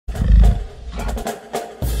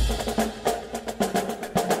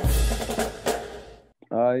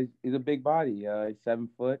He's a big body. He's 7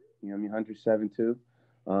 foot. You know, I mean, Hunter's 7'2".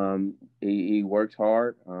 He works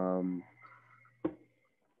hard.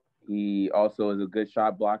 He also is a good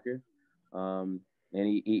shot blocker. And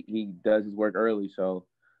he does his work early. So,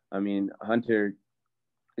 I mean, Hunter,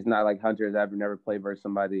 it's not like Hunter has ever never played versus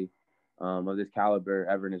somebody of this caliber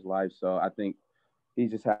ever in his life. So I think he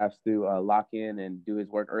just has to lock in and do his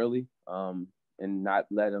work early, and not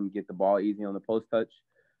let him get the ball easy on the post touch,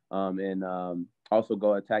 and also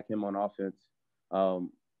go attack him on offense.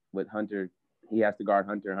 With Hunter, he has to guard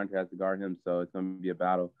Hunter. Hunter has to guard him. So it's going to be a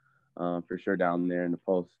battle for sure down there in the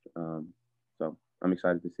post. So I'm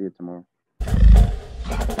excited to see it tomorrow.